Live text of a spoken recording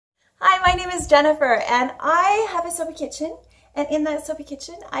is Jennifer, and I have a soapy kitchen, and in that soapy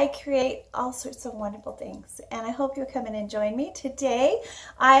kitchen I create all sorts of wonderful things, and I hope you'll come in and join me. Today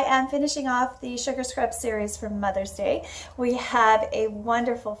I am finishing off the Sugar Scrub series for Mother's Day. We have a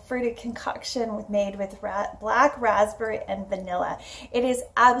wonderful fruited concoction made with black raspberry and vanilla. It is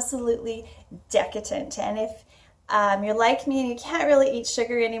absolutely decadent, and if you're like me and you can't really eat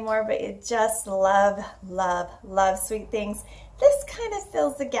sugar anymore, but you just love sweet things, this kind of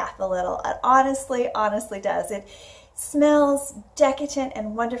fills the gap a little. It honestly does. It smells decadent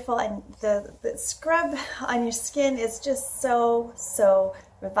and wonderful, and the scrub on your skin is just so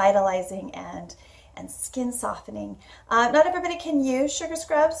revitalizing and skin softening. Not everybody can use sugar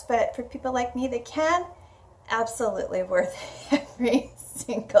scrubs, but for people like me that can, absolutely worth every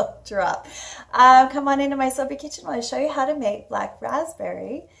single drop. Come on into my soapy kitchen while I show you how to make black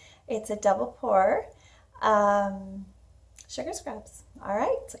raspberry. It's a double pour sugar scrubs. All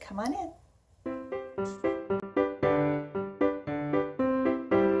right, so come on in.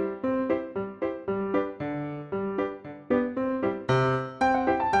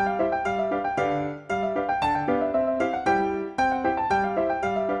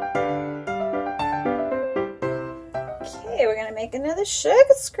 Okay, we're gonna make another sugar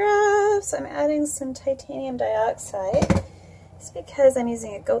scrub. So I'm adding some titanium dioxide. It's because I'm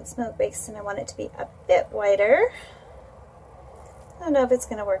using a goat's milk base and I want it to be a bit whiter. I don't know if it's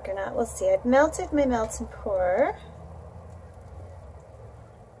going to work or not. We'll see. I've melted my melt and pour.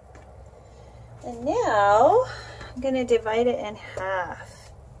 And now I'm going to divide it in half.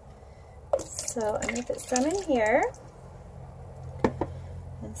 So I'm going to put some in here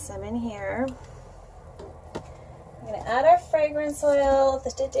and some in here. I'm going to add our fragrance oil,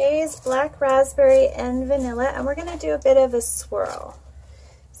 today's black raspberry and vanilla, and we're going to do a bit of a swirl.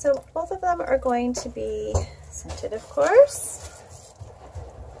 So both of them are going to be scented, of course.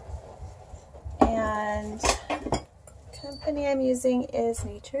 And the company I'm using is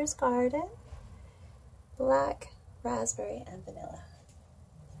Nature's Garden, black raspberry and vanilla.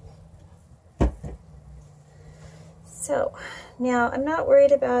 So now I'm not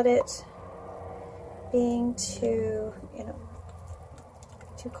worried about it being too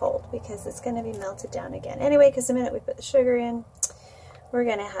cold, because it's going to be melted down again anyway, because the minute we put the sugar in, we're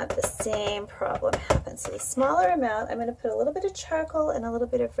going to have the same problem happen. So the smaller amount, I'm going to put a little bit of charcoal and a little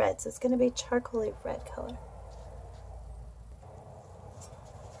bit of red, so it's going to be charcoaly red color.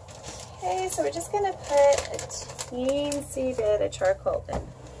 Okay, so we're just going to put a teensy bit of charcoal in.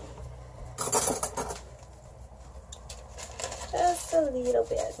 Just a little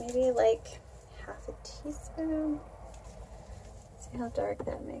bit, maybe like half a teaspoon. See how dark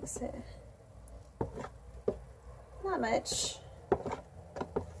that makes it. Not much.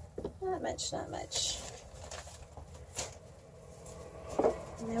 Not much.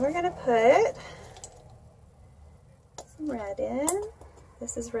 And then we're going to put some red in.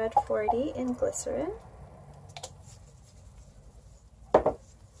 This is red 40 in glycerin.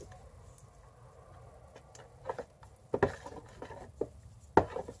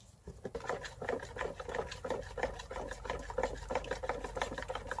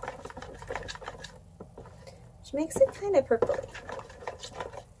 Which makes it kind of purpley.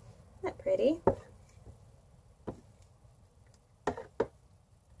 Isn't that pretty?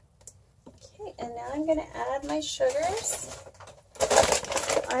 Okay, and now I'm going to add my sugars.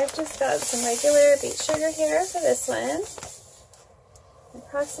 I've just got some regular beet sugar here for this one.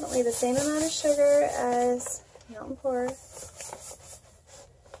 Approximately the same amount of sugar as melt and pour.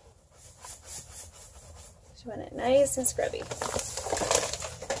 Just want it nice and scrubby.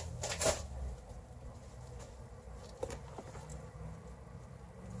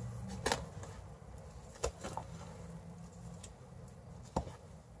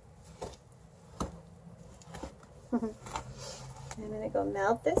 I'm going to go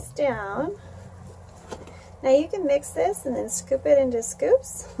melt this down. Now you can mix this and then scoop it into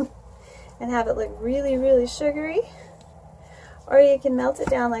scoops and have it look really sugary, or you can melt it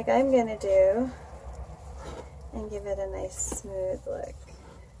down like I'm going to do and give it a nice smooth look.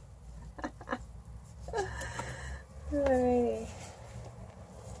 Alrighty.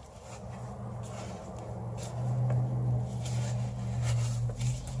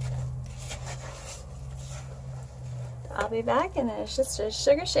 I'll be back, and it's just a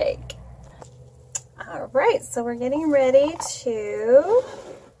sugar shake. Alright, so we're getting ready to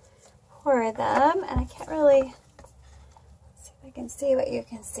pour them, and I can't really see if I can see what you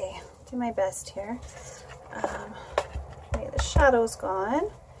can see. Do my best here. Okay, the shadow's gone.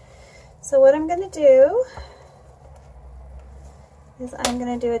 So what I'm going to do is I'm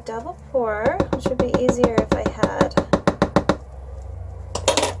going to do a double pour, which would be easier if I had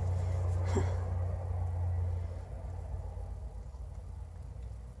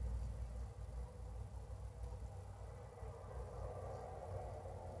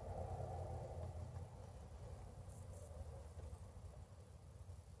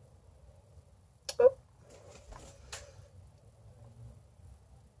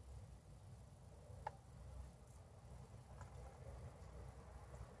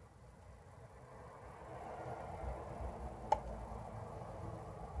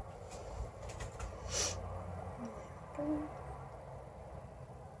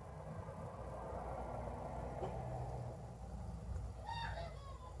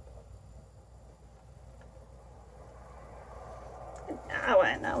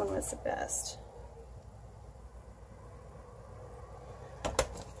one was the best.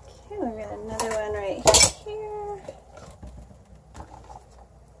 Okay, we've got another one right here.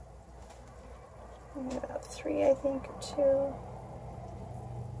 Maybe about 3, I think, or 2.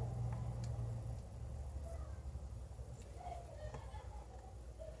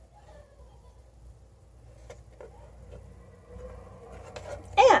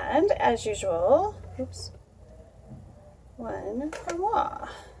 And, as usual, oops, 1 for moi.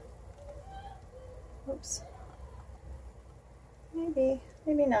 Oops. Maybe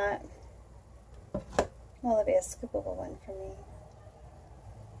not. Well, it'll be a scoopable one for me.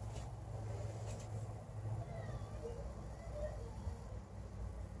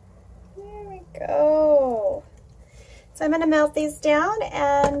 There we go. So I'm going to melt these down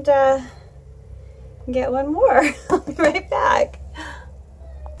and get one more. I'll be right back.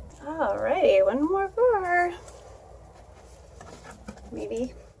 Alrighty, one more bar.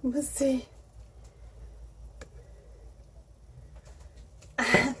 Maybe. We'll see.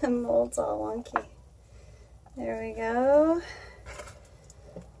 The mold's all wonky. There we go.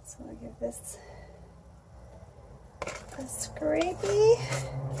 So I'll give this a scrapey.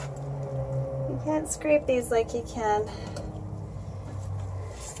 You can't scrape these like you can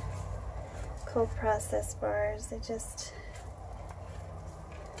cold process bars. They just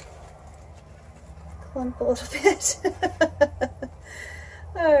clump a little bit.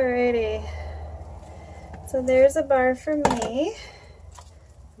 Alrighty. So there's a bar for me.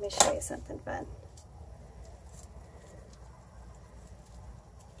 Let me show you something fun.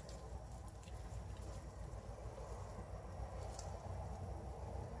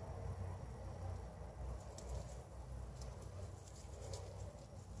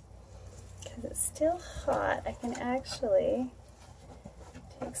 Because it's still hot, I can actually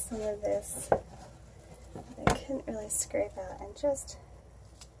take some of this that I couldn't really scrape out and just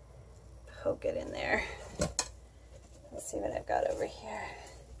poke it in there. Let's see what I've got over here.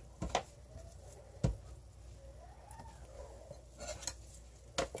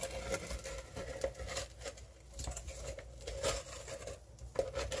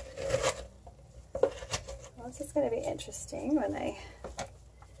 This is going to be interesting when I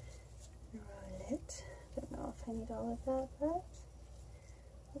roll it. Don't know if I need all of that, but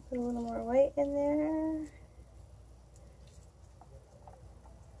I'll put a little more white in there.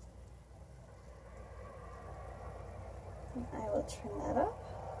 And I will trim that up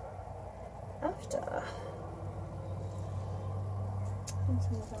after. There's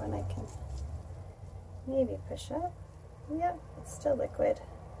another one I can maybe push up. Yep, it's still liquid.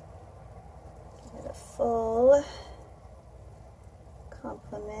 Get a full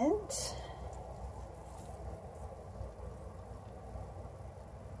complement.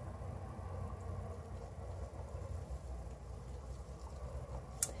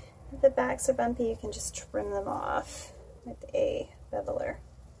 If the backs are bumpy, you can just trim them off with a beveler.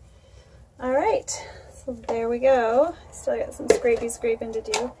 Alright, so there we go. Still got some scraping to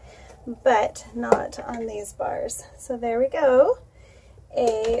do, but not on these bars. So there we go.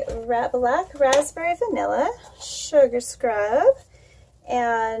 A black raspberry vanilla sugar scrub,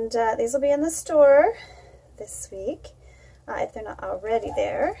 and these will be in the store this week if they're not already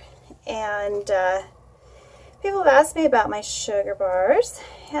there. And people have asked me about my sugar bars,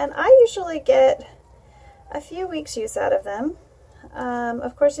 and I usually get a few weeks use out of them.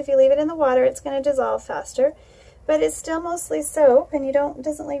 Of course, if you leave it in the water, it's going to dissolve faster, but it's still mostly soap, and it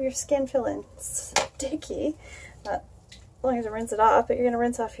doesn't leave your skin feeling sticky. As long as you rinse it off, but you're going to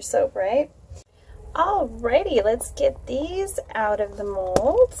rinse off your soap, right? Alrighty, let's get these out of the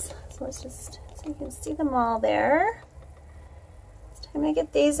molds. So let's just, so you can see them all there. It's time to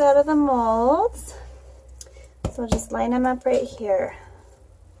get these out of the molds. So I'll just line them up right here.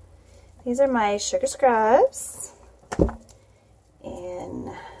 These are my sugar scrubs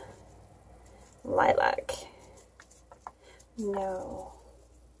in lilac.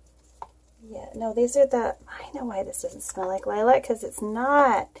 No, these are I know why this doesn't smell like lilac, because it's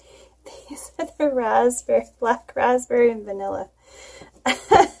not. These are the black raspberry and vanilla.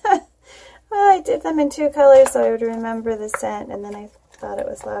 Well, I did them in 2 colors so I would remember the scent, and then I thought it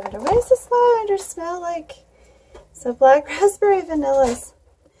was lavender. What does this lavender smell like? So black raspberry vanillas.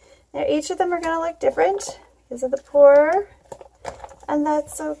 Now each of them are going to look different because of the pour, and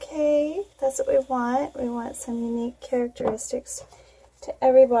that's okay. That's what we want. We want some unique characteristics to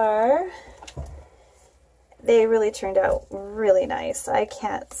every bar. They really turned out really nice. I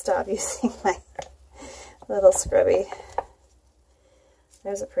can't stop using my little scrubby.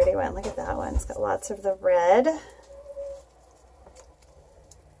 There's a pretty one. Look at that one. It's got lots of the red.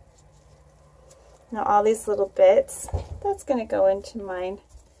 Now all these little bits, that's going to go into mine.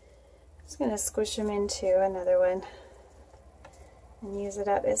 Just going to squish them into another one and use it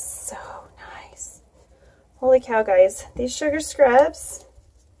up. It's so nice. Holy cow, guys. These sugar scrubs,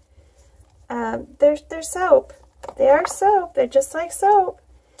 they're soap. They are soap. They're just like soap.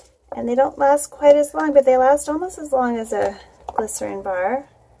 And they don't last quite as long, but they last almost as long as a glycerin bar.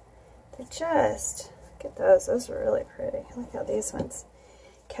 They're just, look at those. Those are really pretty. Look how these ones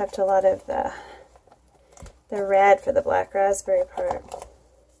kept a lot of the red for the black raspberry part.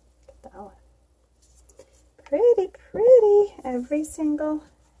 Look at that one. Pretty, pretty. Every single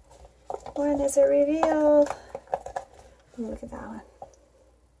one is a reveal. Look at that one.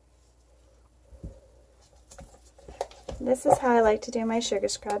 This is how I like to do my sugar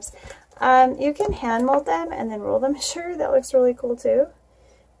scrubs. You can hand mold them and then roll them in sugar. That looks really cool too.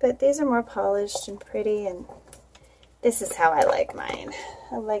 But these are more polished and pretty, and this is how I like mine.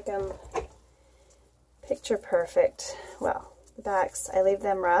 I like them picture perfect. Well, the backs, I leave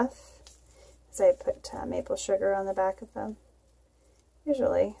them rough because I put maple sugar on the back of them.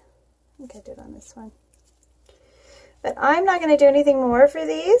 Usually, I think I did on this one. But I'm not going to do anything more for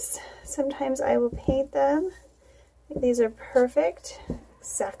these. Sometimes I will paint them. These are perfect,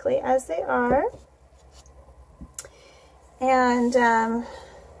 exactly as they are. And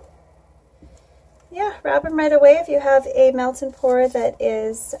yeah, wrap them right away if you have a melt and pour that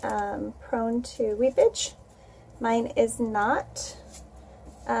is prone to weepage. Mine is not.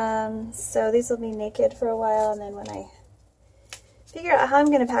 So these will be naked for a while, and then when I figure out how I'm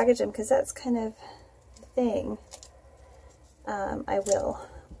going to package them, because that's kind of the thing, I will.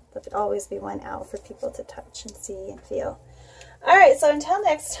 There'll always be one out for people to touch and see and feel. All right, so until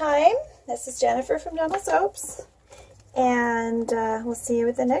next time, this is Jennifer from Jentle Soaps, and we'll see you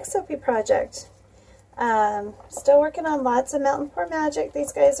with the next soapy project. Still working on lots of melt and pour magic.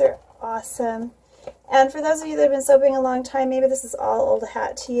 These guys are awesome. And for those of you that have been soaping a long time, maybe this is all old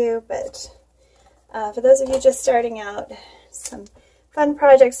hat to you, but for those of you just starting out, some fun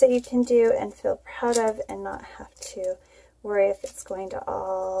projects that you can do and feel proud of and not have to worry if it's going to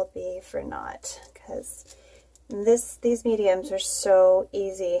all be for naught, because these mediums are so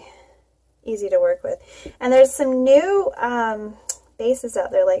easy to work with. And there's some new bases out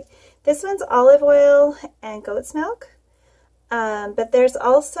there, like this one's olive oil and goat's milk, but there's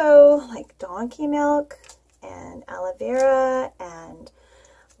also like donkey milk and aloe vera and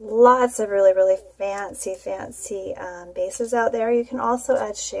lots of really fancy bases out there. You can also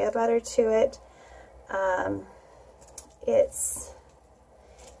add shea butter to it.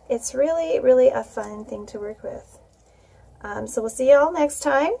 It's really a fun thing to work with. So we'll see you all next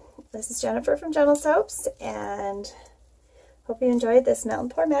time. This is Jennifer from Jentle Soaps, and hope you enjoyed this melt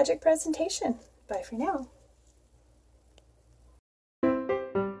and pour magic presentation. Bye for now.